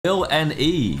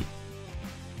WillNE.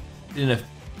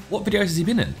 What videos has he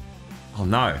been in? Oh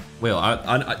no, Will,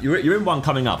 you're in one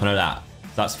coming up, I know that.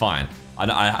 That's fine.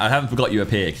 I haven't forgot you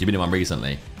appear because you've been in one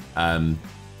recently. But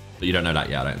you don't know that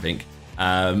yet, I don't think.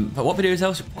 But what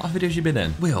videos have you been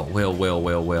in?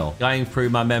 Will. Going through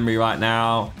my memory right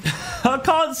now. I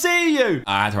can't see you.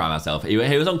 I had to write myself. He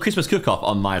was on Christmas Cook-Off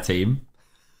on my team.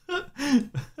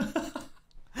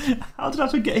 How did I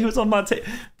forget he was on my team?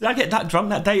 Did I get that drunk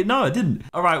that day? No, I didn't.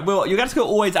 All right, Will, you're going to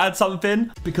always add something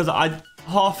because I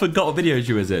half forgot what videos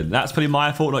you was in. That's probably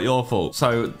my fault, not your fault.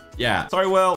 So, yeah. Sorry, Will.